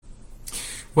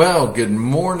Well, good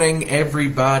morning,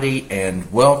 everybody,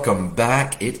 and welcome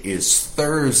back. It is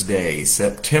Thursday,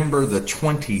 September the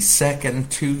 22nd,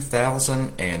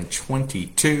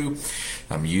 2022.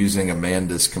 I'm using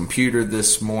Amanda's computer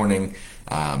this morning.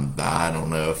 I don't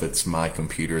know if it's my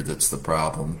computer that's the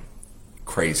problem.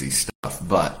 Crazy stuff,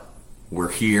 but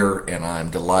we're here, and I'm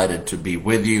delighted to be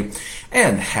with you.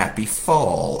 And happy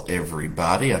fall,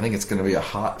 everybody. I think it's going to be a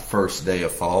hot first day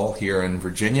of fall here in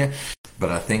Virginia. But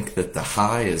I think that the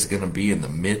high is going to be in the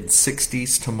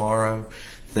mid-60s tomorrow.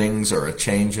 Things are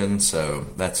a-changing, so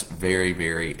that's very,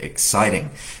 very exciting.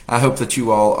 I hope that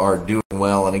you all are doing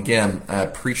well. And again, I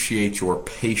appreciate your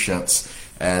patience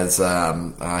as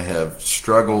I have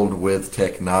struggled with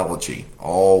technology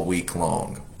all week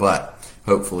long. But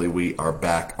hopefully we are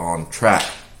back on track.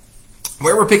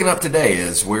 Where we're picking up today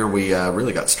is where we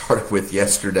really got started with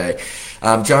yesterday.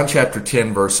 John chapter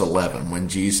 10, verse 11, when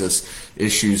Jesus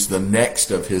issues the next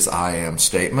of his I am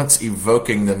statements,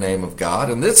 evoking the name of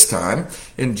God. And this time,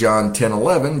 in John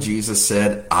 10:11, Jesus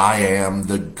said, I am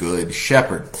the good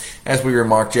shepherd. As we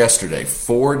remarked yesterday,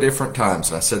 4 different times,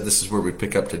 and I said this is where we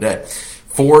pick up today,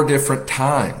 4 different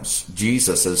times,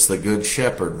 Jesus as the good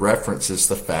shepherd references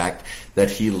the fact that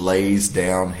he lays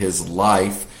down his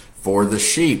life for the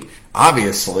sheep.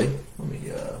 Obviously, let me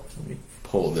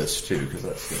pull this too, because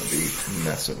that's going to be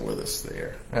messing with us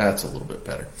there. That's a little bit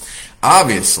better.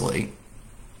 Obviously,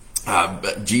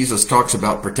 Jesus talks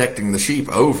about protecting the sheep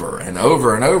over and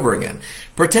over and over again.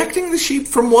 Protecting the sheep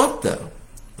from what, though?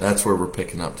 That's where we're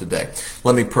picking up today.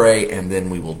 Let me pray, and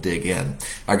then we will dig in.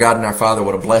 Our God and our Father,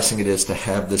 what a blessing it is to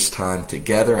have this time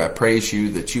together. I praise you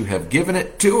that you have given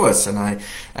it to us, and I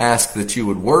ask that you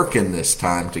would work in this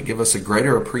time to give us a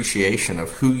greater appreciation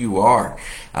of who you are,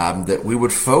 that we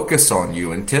would focus on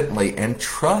you intently and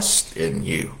trust in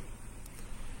you.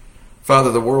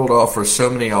 Father, the world offers so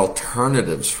many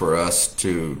alternatives for us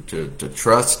to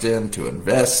trust in, to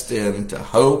invest in, to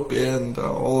hope in, to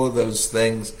all of those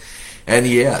things. And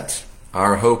yet,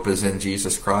 our hope is in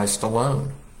Jesus Christ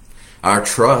alone. Our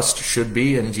trust should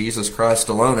be in Jesus Christ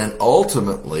alone, and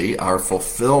ultimately, our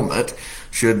fulfillment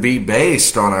should be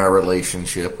based on our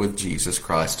relationship with Jesus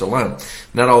Christ alone.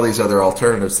 Not all these other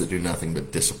alternatives that do nothing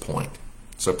but disappoint.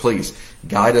 So please,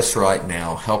 guide us right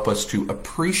now. Help us to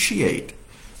appreciate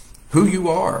who you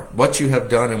are, what you have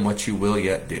done, and what you will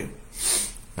yet do.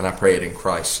 And I pray it in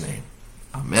Christ's name.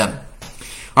 Amen.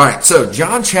 All right, so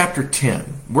John chapter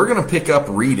 10, we're going to pick up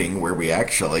reading where we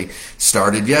actually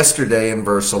started yesterday in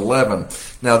verse 11.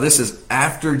 Now, this is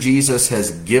after Jesus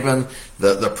has given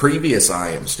the previous I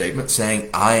am statement,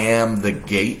 saying, I am the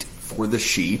gate for the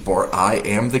sheep, or I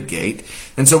am the gate.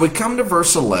 And so we come to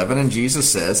verse 11, and Jesus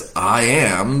says, I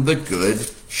am the good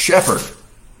shepherd.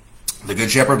 The good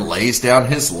shepherd lays down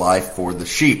his life for the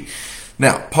sheep.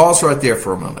 Now, pause right there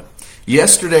for a moment.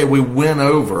 Yesterday we went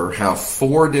over how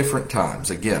 4 different times,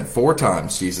 again, 4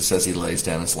 times, Jesus says he lays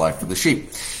down his life for the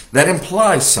sheep. That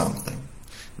implies something.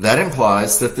 That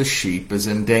implies that the sheep is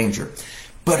in danger.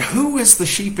 But who is the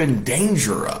sheep in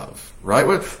danger of? Right?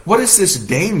 What is this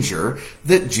danger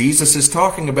that Jesus is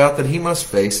talking about that he must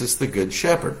face as the good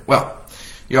shepherd? Well,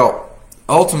 y'all,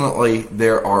 ultimately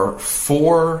there are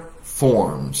 4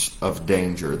 forms of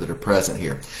danger that are present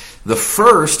here. The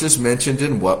first is mentioned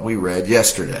in what we read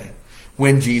yesterday,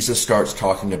 when Jesus starts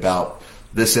talking about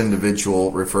this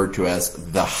individual referred to as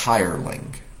the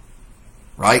hireling.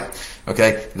 Right?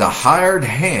 Okay, the hired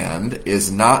hand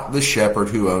is not the shepherd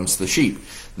who owns the sheep.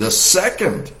 The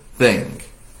second thing,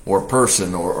 or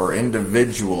person, or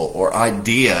individual, or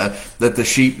idea that the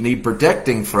sheep need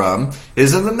protecting from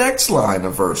is in the next line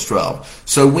of verse 12.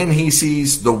 So when he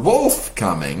sees the wolf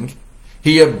coming,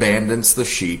 he abandons the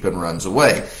sheep and runs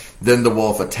away. Then the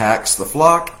wolf attacks the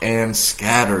flock and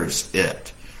scatters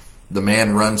it. The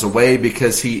man runs away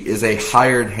because he is a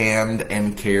hired hand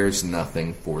and cares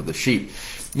nothing for the sheep.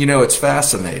 You know, it's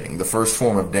fascinating. The first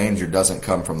form of danger doesn't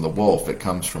come from the wolf. It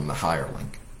comes from the hireling.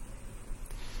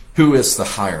 Who is the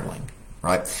hireling?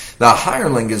 Right? The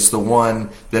hireling is the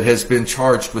one that has been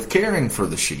charged with caring for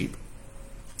the sheep.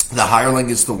 The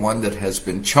hireling is the one that has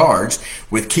been charged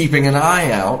with keeping an eye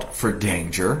out for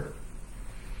danger.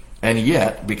 And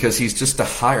yet, because he's just a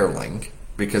hireling,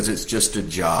 because it's just a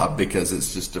job, because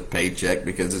it's just a paycheck,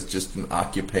 because it's just an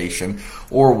occupation,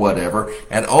 or whatever,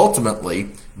 and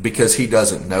ultimately, because he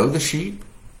doesn't know the sheep,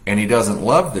 and he doesn't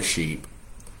love the sheep,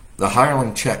 the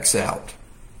hireling checks out.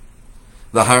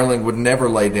 The hireling would never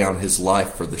lay down his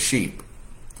life for the sheep,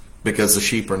 because the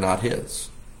sheep are not his.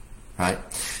 Right?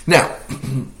 Now,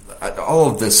 all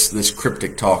of this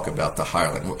cryptic talk about the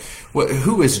hireling,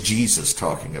 who is Jesus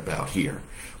talking about here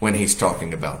when he's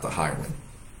talking about the hireling?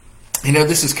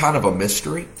 This is kind of a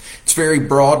mystery. It's very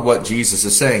broad what Jesus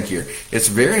is saying here. It's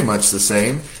very much the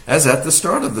same as at the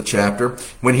start of the chapter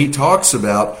when he talks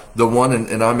about the one,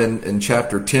 and I'm in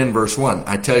chapter 10, verse 1.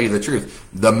 I tell you the truth,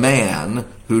 the man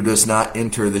who does not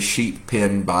enter the sheep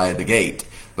pen by the gate,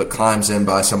 but climbs in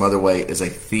by some other way is a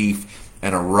thief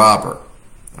and a robber.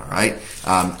 All right?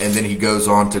 And then he goes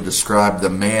on to describe the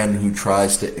man who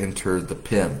tries to enter the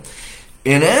pen.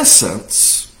 In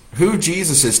essence, who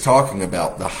Jesus is talking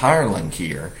about, the hireling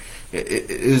here,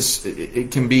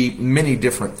 it can be many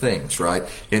different things, right?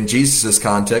 In Jesus'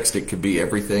 context, it could be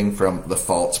everything from the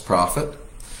false prophet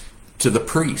to the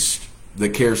priest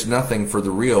that cares nothing for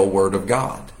the real word of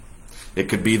God. It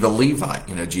could be the Levite.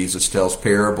 Jesus tells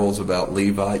parables about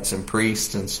Levites and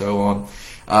priests and so on.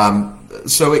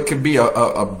 So it could be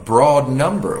a broad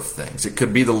number of things. It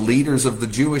could be the leaders of the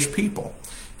Jewish people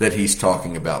that he's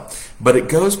talking about. But it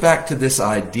goes back to this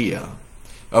idea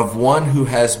of one who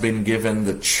has been given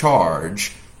the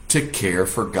charge to care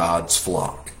for God's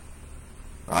flock.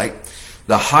 Right?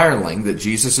 The hireling that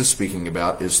Jesus is speaking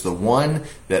about is the one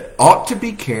that ought to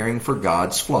be caring for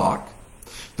God's flock,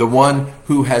 the one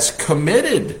who has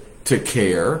committed to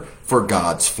care for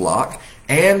God's flock,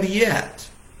 and yet,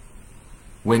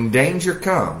 when danger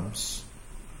comes,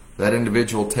 that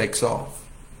individual takes off.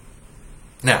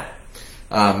 Now,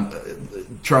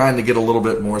 trying to get a little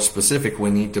bit more specific, we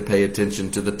need to pay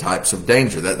attention to the types of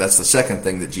danger. That's the second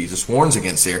thing that Jesus warns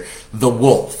against here, the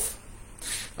wolf.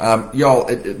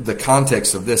 The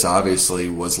context of this obviously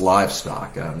was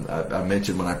livestock. I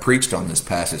mentioned when I preached on this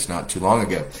passage not too long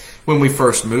ago, when we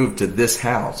first moved to this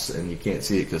house, and you can't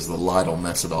see it because the light will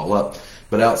mess it all up,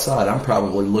 but outside I'm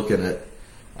probably looking at,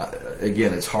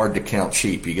 again, it's hard to count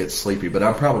sheep. You get sleepy, but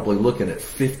I'm probably looking at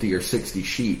 50 or 60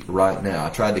 sheep right now. I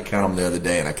tried to count them the other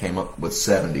day, and I came up with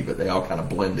 70, but they all kind of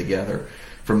blend together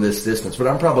from this distance. But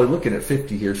I'm probably looking at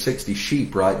 50 or 60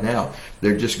 sheep right now.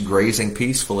 They're just grazing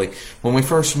peacefully. When we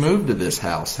first moved to this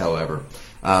house, however,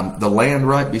 the land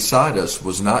right beside us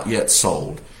was not yet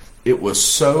sold. It was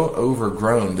so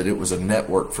overgrown that it was a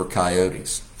network for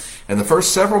coyotes. And the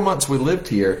first several months we lived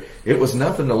here, it was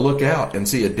nothing to look out and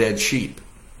see a dead sheep.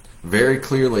 Very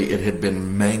clearly, it had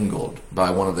been mangled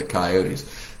by one of the coyotes.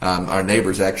 Our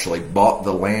neighbors actually bought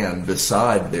the land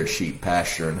beside their sheep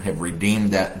pasture and have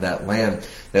redeemed that land.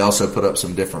 They also put up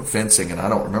some different fencing, and I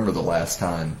don't remember the last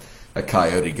time a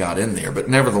coyote got in there. But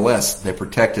nevertheless, they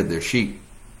protected their sheep.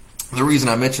 The reason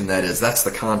I mention that is that's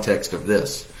the context of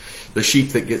this. The sheep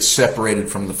that gets separated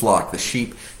from the flock, the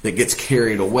sheep that gets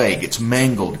carried away, gets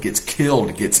mangled, gets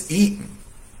killed, gets eaten.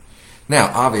 Now,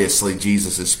 obviously,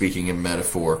 Jesus is speaking in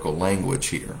metaphorical language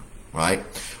here, right?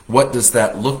 What does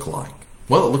that look like?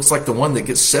 Well, it looks like the one that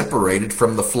gets separated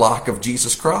from the flock of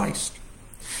Jesus Christ.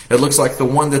 It looks like the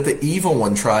one that the evil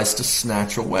one tries to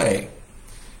snatch away.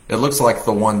 It looks like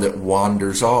the one that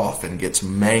wanders off and gets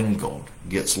mangled,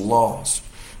 gets lost.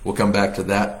 We'll come back to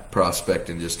that prospect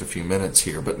in just a few minutes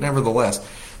here. But nevertheless,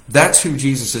 that's who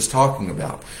Jesus is talking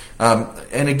about.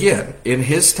 And again, in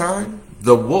his time,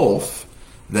 the wolf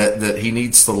that he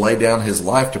needs to lay down his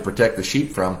life to protect the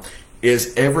sheep from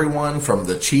is everyone from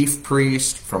the chief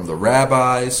priest, from the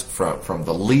rabbis, from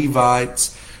the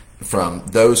Levites, from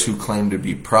those who claim to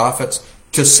be prophets,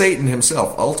 to Satan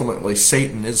himself. Ultimately,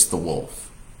 Satan is the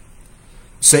wolf.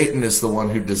 Satan is the one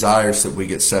who desires that we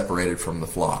get separated from the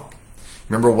flock.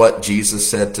 Remember what Jesus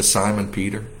said to Simon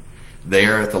Peter?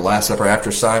 There at the Last Supper,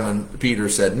 after Simon Peter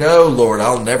said, "No, Lord,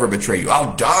 I'll never betray you.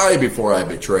 I'll die before I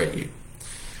betray you."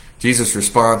 Jesus'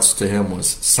 response to him was,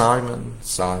 "Simon,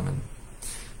 Simon,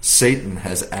 Satan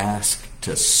has asked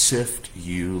to sift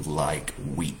you like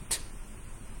wheat."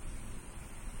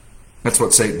 That's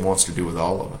what Satan wants to do with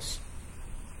all of us.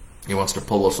 He wants to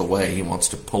pull us away. He wants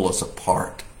to pull us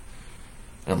apart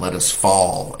and let us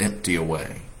fall empty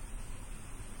away.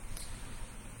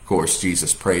 Of course,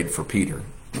 Jesus prayed for Peter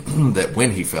that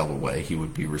when he fell away, he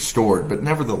would be restored. But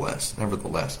nevertheless,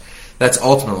 that's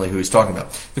ultimately who he's talking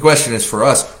about. The question is for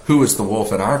us, who is the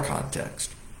wolf in our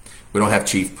context? We don't have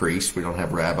chief priests. We don't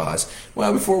have rabbis.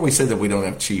 Well, before we say that we don't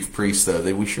have chief priests, though,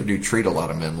 we sure do treat a lot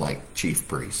of men like chief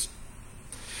priests.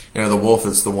 The wolf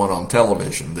is the one on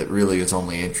television that really is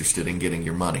only interested in getting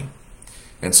your money.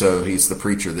 And so he's the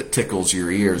preacher that tickles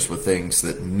your ears with things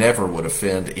that never would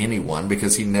offend anyone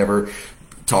because he never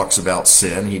talks about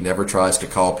sin. He never tries to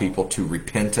call people to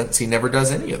repentance. He never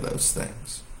does any of those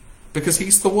things because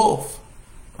he's the wolf,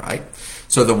 right?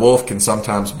 So the wolf can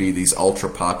sometimes be these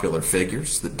ultra-popular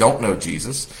figures that don't know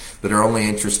Jesus, that are only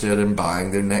interested in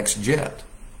buying their next jet.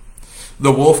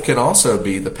 The wolf can also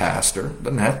be the pastor.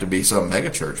 Doesn't have to be some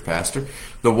megachurch pastor.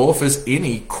 The wolf is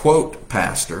any, quote,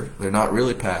 pastor. They're not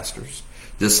really pastors.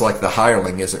 Just like the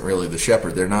hireling isn't really the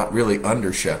shepherd. They're not really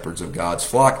under shepherds of God's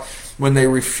flock when they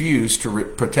refuse to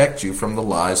protect you from the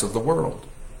lies of the world.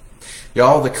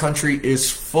 Y'all, the country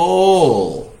is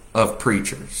full of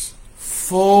preachers.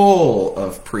 Full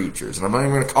of preachers. And I'm not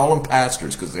even going to call them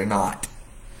pastors because they're not.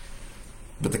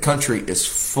 But the country is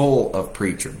full of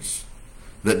preachers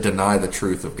that deny the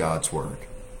truth of God's word.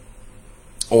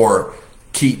 Or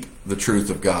keep the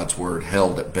truth of God's word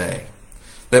held at bay.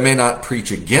 They may not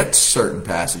preach against certain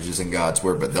passages in God's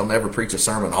word, but they'll never preach a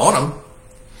sermon on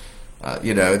them.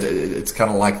 It's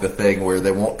kind of like the thing where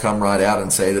they won't come right out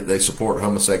and say that they support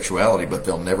homosexuality, but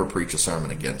they'll never preach a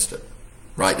sermon against it.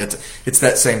 Right? It's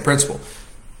that same principle.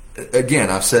 Again,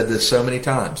 I've said this so many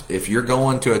times. If you're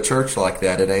going to a church like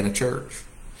that, it ain't a church.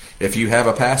 If you have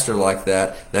a pastor like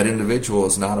that, that individual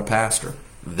is not a pastor.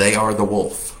 They are the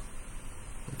wolf.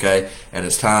 Okay? And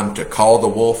it's time to call the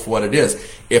wolf what it is.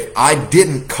 If I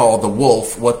didn't call the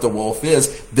wolf what the wolf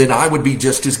is, then I would be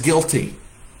just as guilty.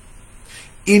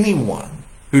 Anyone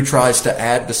who tries to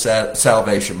add to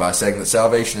salvation by saying that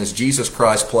salvation is Jesus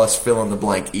Christ plus fill in the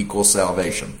blank equals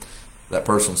salvation, that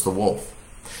person's the wolf.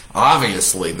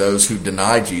 Obviously, those who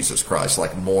deny Jesus Christ,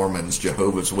 like Mormons,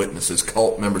 Jehovah's Witnesses,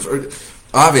 cult members,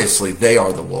 obviously they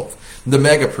are the wolf. The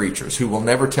mega preachers who will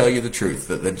never tell you the truth,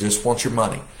 that just want your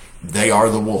money, they are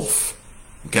the wolf.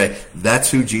 Okay, that's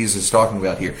who Jesus is talking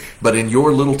about here. But in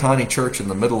your little tiny church in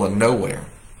the middle of nowhere,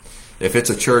 if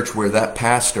it's a church where that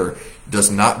pastor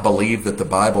does not believe that the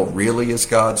Bible really is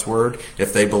God's word,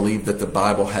 if they believe that the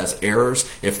Bible has errors,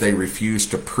 if they refuse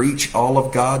to preach all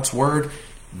of God's word,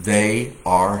 they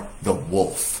are the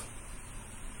wolf.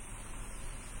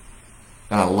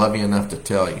 And I love you enough to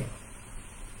tell you,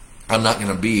 I'm not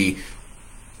going to be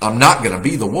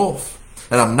the wolf.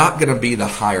 And I'm not going to be the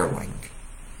hireling.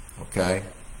 Okay?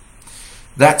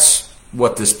 That's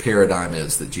what this paradigm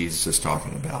is that Jesus is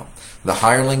talking about. The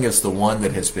hireling is the one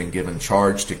that has been given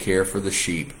charge to care for the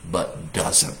sheep, but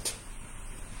doesn't.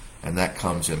 And that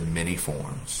comes in many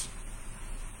forms.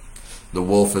 The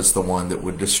wolf is the one that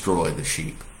would destroy the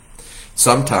sheep.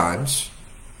 Sometimes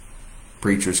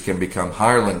preachers can become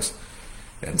hirelings,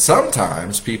 and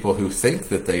sometimes people who think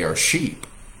that they are sheep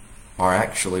are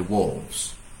actually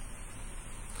wolves.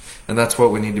 And that's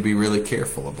what we need to be really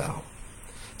careful about.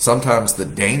 Sometimes the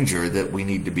danger that we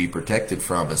need to be protected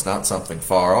from is not something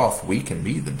far off. We can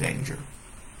be the danger.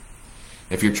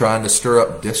 If you're trying to stir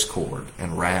up discord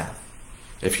and wrath,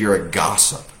 if you're a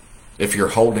gossip, if you're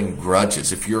holding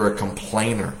grudges, if you're a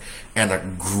complainer and a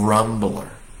grumbler,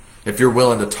 if you're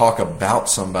willing to talk about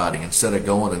somebody instead of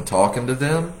going and talking to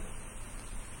them,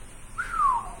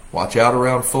 watch out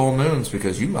around full moons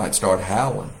because you might start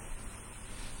howling.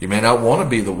 You may not want to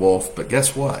be the wolf, but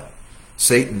guess what?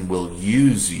 Satan will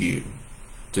use you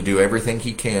to do everything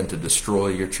he can to destroy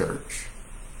your church.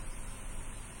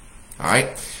 All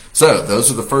right? So,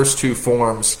 those are the first two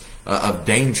forms of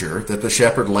danger that the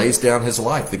shepherd lays down his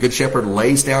life. The good shepherd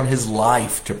lays down his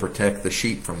life to protect the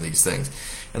sheep from these things.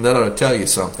 And that ought to tell you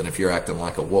something if you're acting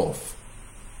like a wolf.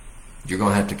 You're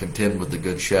going to have to contend with the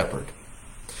good shepherd.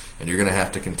 And you're going to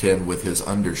have to contend with his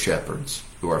under-shepherds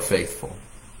who are faithful.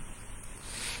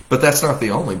 But that's not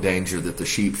the only danger that the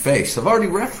sheep face. I've already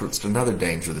referenced another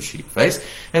danger the sheep face,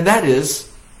 and that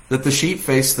is that the sheep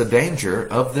face the danger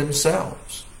of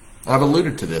themselves. I've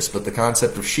alluded to this, but the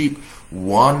concept of sheep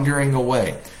wandering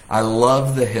away. I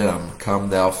love the hymn, Come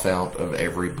Thou Fount of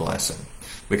Every Blessing,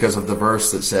 because of the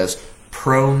verse that says,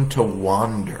 prone to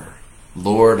wander,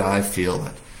 Lord, I feel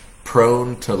it,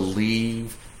 prone to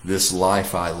leave this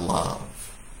life I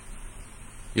love.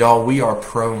 Y'all, we are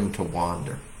prone to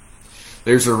wander.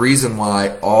 There's a reason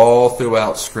why all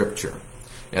throughout Scripture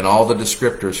and all the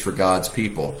descriptors for God's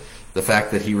people, the fact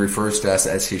that he refers to us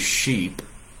as his sheep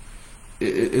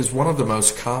is one of the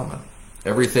most common.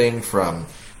 Everything from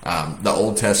the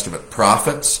Old Testament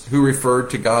prophets who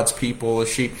referred to God's people as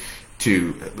sheep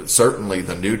to certainly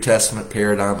the New Testament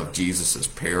paradigm of Jesus'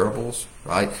 parables,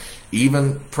 right?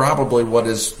 Even probably what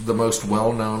is the most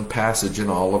well-known passage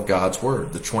in all of God's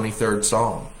Word, the 23rd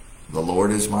Psalm. The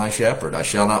Lord is my shepherd, I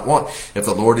shall not want. If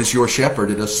the Lord is your shepherd,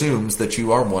 it assumes that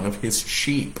you are one of his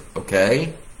sheep,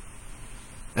 okay?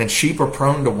 And sheep are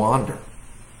prone to wander.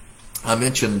 I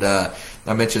mentioned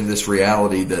this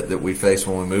reality that we faced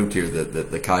when we moved here,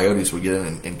 that the coyotes would get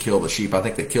in and kill the sheep. I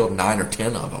think they killed 9 or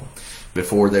 10 of them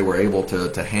before they were able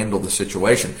to handle the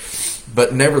situation.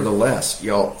 But nevertheless,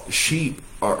 y'all, sheep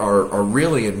are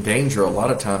really in danger a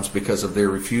lot of times because of their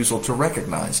refusal to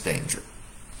recognize danger.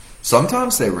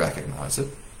 Sometimes they recognize it,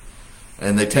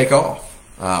 and they take off.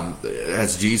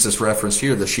 As Jesus referenced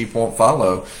here, the sheep won't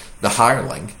follow the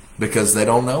hireling because they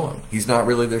don't know him. He's not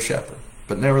really their shepherd.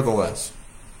 But nevertheless,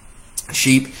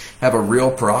 Sheep have a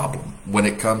real problem when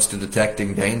it comes to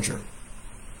detecting danger.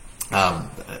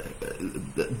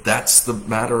 That's the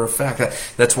matter of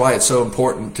fact. That's why it's so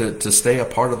important to stay a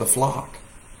part of the flock.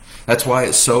 That's why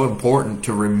it's so important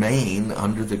to remain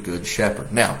under the Good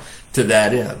Shepherd. Now, to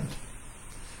that end,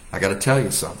 I got to tell you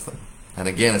something. And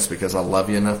again, it's because I love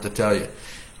you enough to tell you.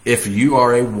 If you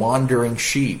are a wandering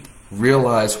sheep,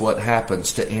 realize what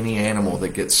happens to any animal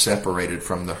that gets separated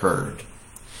from the herd.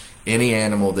 Any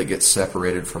animal that gets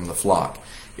separated from the flock.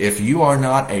 If you are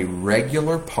not a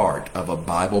regular part of a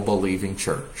Bible-believing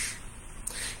church,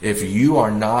 if you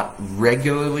are not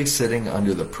regularly sitting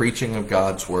under the preaching of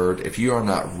God's Word, if you are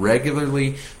not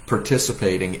regularly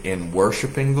participating in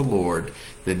worshiping the Lord,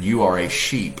 then you are a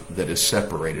sheep that is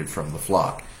separated from the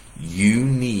flock. You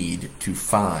need to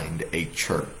find a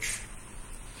church.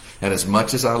 And as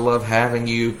much as I love having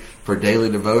you for daily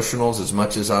devotionals, as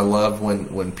much as I love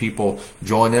when people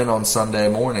join in on Sunday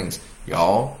mornings,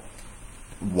 y'all,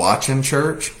 watching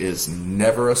church is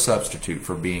never a substitute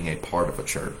for being a part of a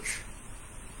church.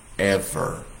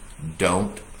 Ever.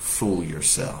 Don't fool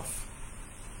yourself.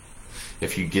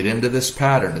 If you get into this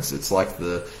pattern, it's like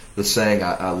the saying.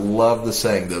 I love the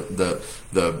saying.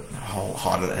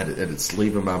 It's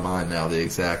leaving my mind now, the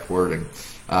exact wording.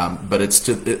 But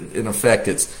in effect,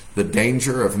 it's the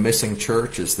danger of missing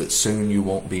church is that soon you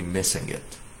won't be missing it.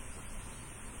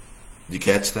 Did you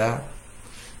catch that?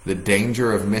 The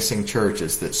danger of missing church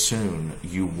is that soon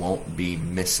you won't be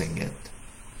missing it.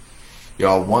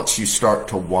 Y'all, once you start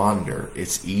to wander,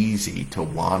 it's easy to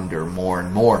wander more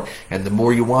and more. And the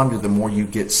more you wander, the more you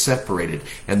get separated.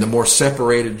 And the more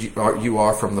separated you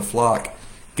are from the flock,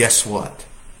 guess what?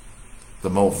 The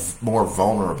more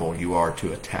vulnerable you are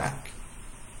to attack,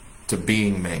 to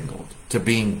being mangled, to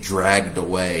being dragged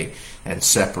away and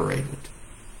separated.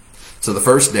 So the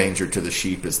first danger to the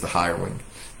sheep is the hireling.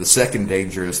 The second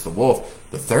danger is the wolf.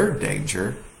 The third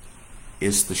danger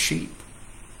is the sheep.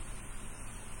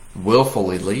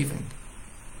 Willfully leaving.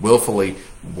 Willfully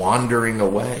wandering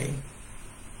away.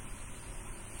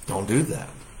 Don't do that.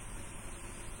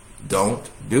 Don't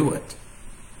do it.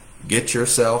 Get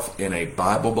yourself in a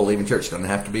Bible-believing church. It doesn't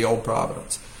have to be Old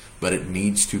Providence, but it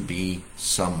needs to be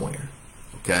somewhere.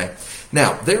 Okay?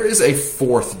 Now, there is a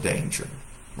fourth danger,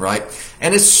 right?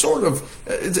 And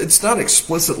it's not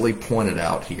explicitly pointed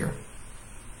out here.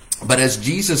 But as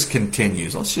Jesus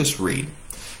continues, let's just read.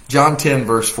 John 10,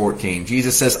 verse 14,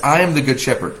 Jesus says, I am the good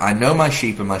shepherd. I know my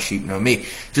sheep, and my sheep know me.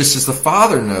 Just as the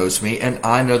Father knows me, and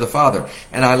I know the Father.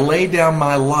 And I lay down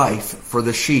my life for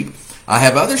the sheep. I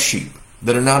have other sheep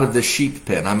that are not of this sheep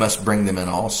pen. I must bring them in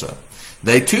also.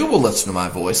 They too will listen to my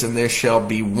voice, and there shall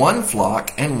be one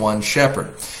flock and one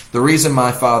shepherd. The reason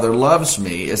my Father loves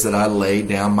me is that I lay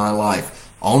down my life,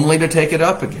 only to take it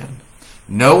up again.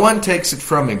 No one takes it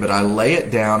from me, but I lay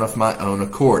it down of my own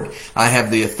accord. I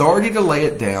have the authority to lay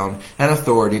it down and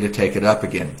authority to take it up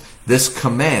again. This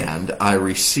command I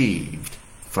received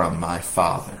from my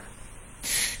Father.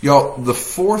 Y'all, the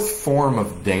fourth form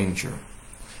of danger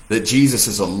that Jesus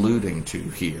is alluding to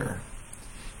here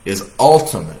is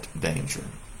ultimate danger.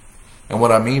 And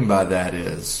what I mean by that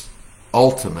is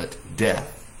ultimate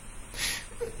death.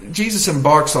 Jesus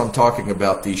embarks on talking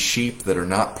about these sheep that are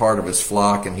not part of his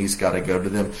flock, and he's got to go to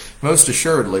them. Most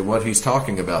assuredly, what he's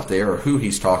talking about there, or who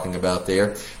he's talking about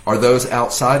there, are those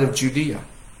outside of Judea.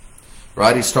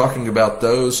 Right? He's talking about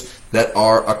those that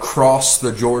are across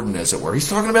the Jordan, as it were. He's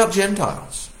talking about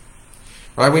Gentiles.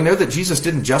 Right? We know that Jesus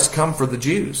didn't just come for the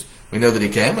Jews. We know that he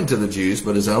came unto the Jews,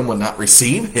 but his own would not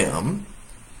receive him.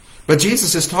 But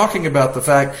Jesus is talking about the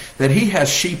fact that he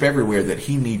has sheep everywhere that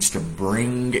he needs to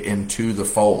bring into the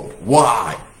fold.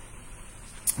 Why?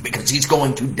 Because he's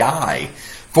going to die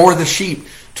for the sheep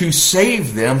to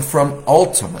save them from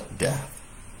ultimate death.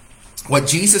 What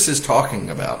Jesus is talking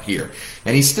about here,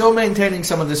 and he's still maintaining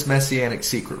some of this messianic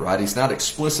secret, right? He's not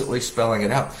explicitly spelling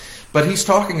it out. But he's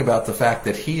talking about the fact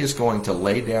that he is going to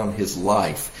lay down his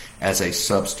life as a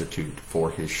substitute for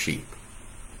his sheep.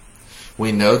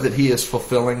 We know that he is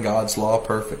fulfilling God's law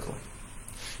perfectly.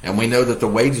 And we know that the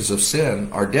wages of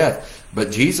sin are death.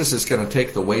 But Jesus is going to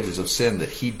take the wages of sin that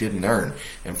he didn't earn.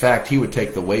 In fact, he would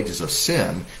take the wages of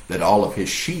sin that all of his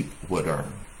sheep would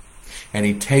earn. And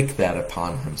he'd take that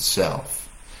upon himself.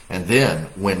 And then,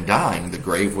 when dying, the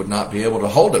grave would not be able to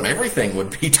hold him. Everything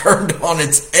would be turned on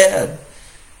its head.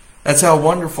 That's how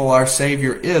wonderful our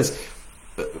Savior is.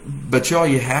 But y'all,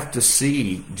 you have to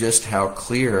see just how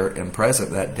clear and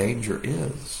present that danger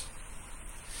is.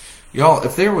 Y'all,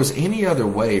 if there was any other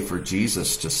way for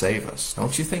Jesus to save us,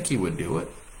 don't you think he would do it?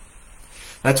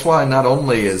 That's why not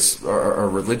only are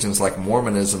religions like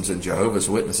Mormonisms and Jehovah's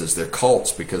Witnesses, they're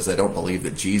cults because they don't believe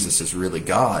that Jesus is really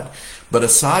God. But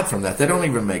aside from that, they don't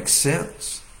even make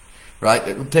sense.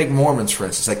 Right? Take Mormons, for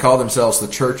instance. They call themselves the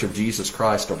Church of Jesus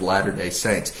Christ of Latter-day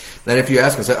Saints. Then if you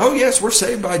ask them, say, oh yes, we're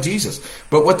saved by Jesus.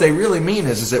 But what they really mean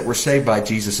is that we're saved by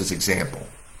Jesus' example.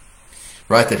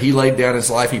 Right? That he laid down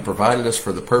his life. He provided us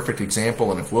for the perfect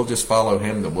example. And if we'll just follow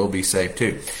him, then we'll be saved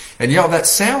too. And y'all, that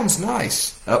sounds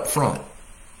nice up front.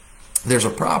 There's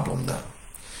a problem though.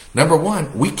 Number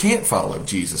one, we can't follow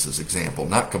Jesus' example.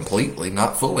 Not completely,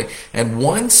 not fully. And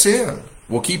one sin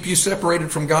will keep you separated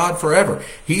from God forever.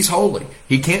 He's holy.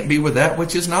 He can't be with that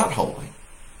which is not holy.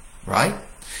 Right?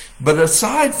 But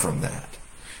aside from that,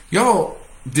 y'all,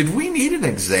 did we need an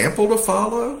example to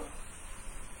follow?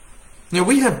 Now,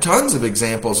 we have tons of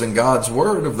examples in God's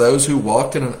Word of those who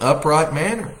walked in an upright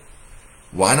manner.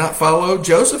 Why not follow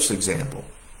Joseph's example?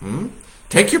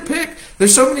 Take your pick.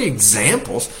 There's so many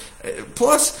examples.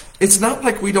 Plus, it's not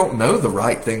like we don't know the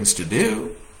right things to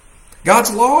do.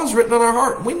 God's law is written on our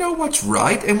heart. We know what's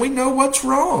right and we know what's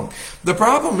wrong. The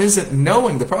problem isn't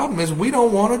knowing. The problem is we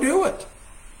don't want to do it.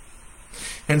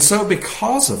 And so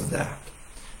because of that,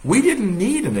 we didn't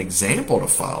need an example to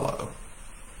follow.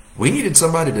 We needed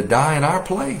somebody to die in our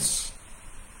place.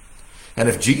 And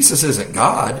if Jesus isn't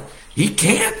God, he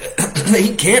can't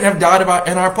have died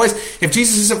in our place. If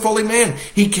Jesus isn't fully man,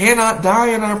 he cannot die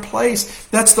in our place.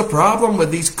 That's the problem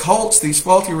with these cults, these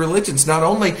faulty religions. Not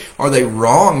only are they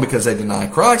wrong because they deny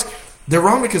Christ, they're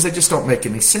wrong because they just don't make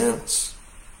any sense.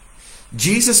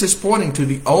 Jesus is pointing to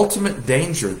the ultimate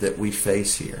danger that we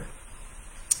face here.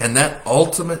 And that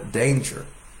ultimate danger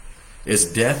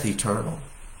is death eternal,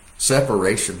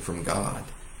 separation from God.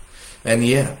 And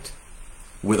yet,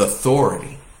 with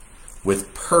authority,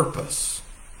 with purpose,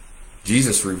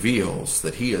 Jesus reveals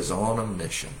that he is on a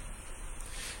mission.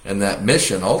 And that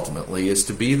mission ultimately is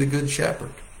to be the good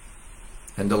shepherd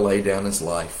and to lay down his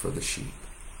life for the sheep.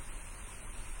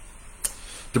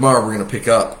 Tomorrow we're going to pick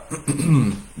up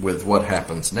with what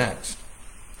happens next.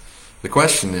 The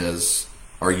question is,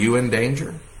 are you in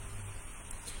danger?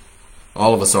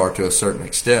 All of us are to a certain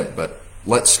extent, but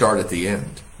let's start at the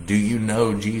end. Do you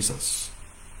know Jesus?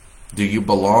 Do you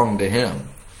belong to him?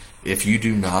 If you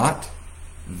do not,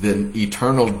 then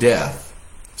eternal death,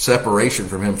 separation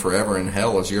from him forever in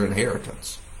hell is your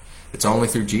inheritance. It's only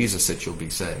through Jesus that you'll be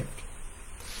saved.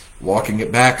 Walking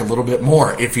it back a little bit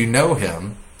more, if you know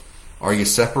him, are you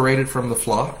separated from the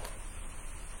flock?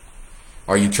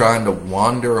 Are you trying to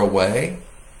wander away?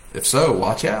 If so,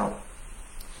 watch out.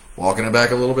 Walking it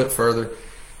back a little bit further,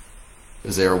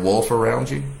 is there a wolf around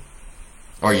you?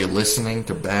 Are you listening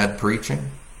to bad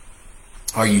preaching?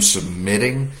 Are you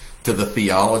submitting to the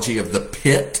theology of the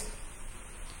pit?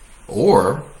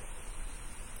 Or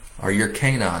are your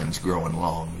canines growing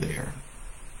long there?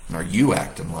 And are you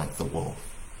acting like the wolf?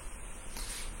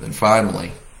 Then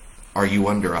finally, are you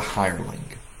under a hireling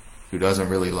who doesn't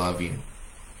really love you,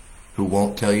 who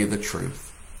won't tell you the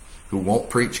truth, who won't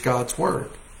preach God's word?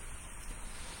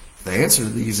 The answer to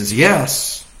these is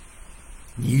yes.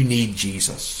 You need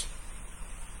Jesus.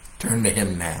 Turn to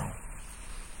him now.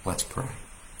 Let's pray.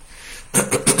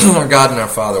 Our God and our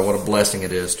Father, what a blessing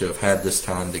it is to have had this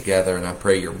time together, and I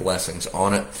pray your blessings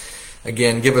on it.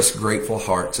 Again, give us grateful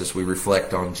hearts as we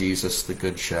reflect on Jesus, the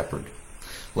Good Shepherd.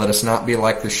 Let us not be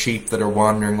like the sheep that are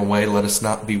wandering away. Let us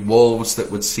not be wolves that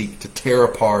would seek to tear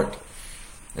apart.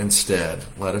 Instead,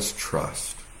 let us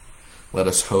trust. Let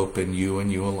us hope in you and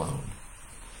you alone.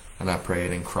 And I pray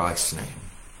it in Christ's name.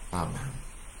 Amen.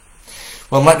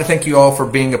 Well, I'd like to thank you all for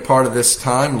being a part of this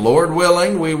time. Lord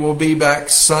willing, we will be back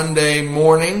Sunday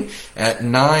morning at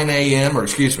 10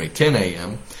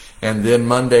 a.m. And then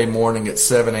Monday morning at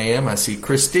 7 a.m. I see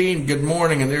Christine, good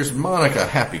morning. And there's Monica,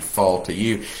 happy fall to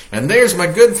you. And there's my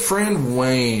good friend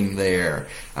Wayne there.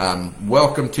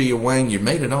 Welcome to you, Wayne. You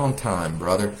made it on time,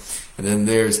 brother. And then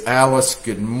there's Alice,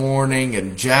 good morning.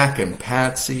 And Jack and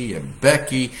Patsy and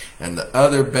Becky and the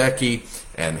other Becky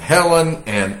and Helen.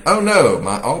 And oh no,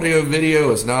 my audio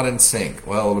video is not in sync.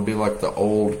 Well, it'll be like the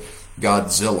old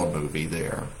Godzilla movie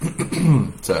there.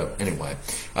 So anyway,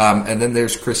 and then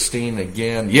there's Christine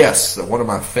again. Yes, one of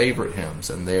my favorite hymns.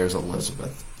 And there's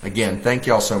Elizabeth. Again, thank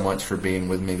y'all so much for being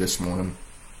with me this morning.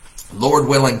 Lord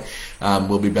willing,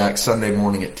 we'll be back Sunday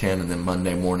morning at 10 and then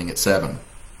Monday morning at 7.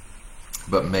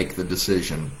 But make the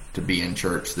decision to be in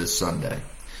church this Sunday.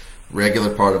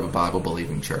 Regular part of a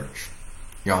Bible-believing church.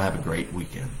 Y'all have a great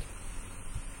weekend.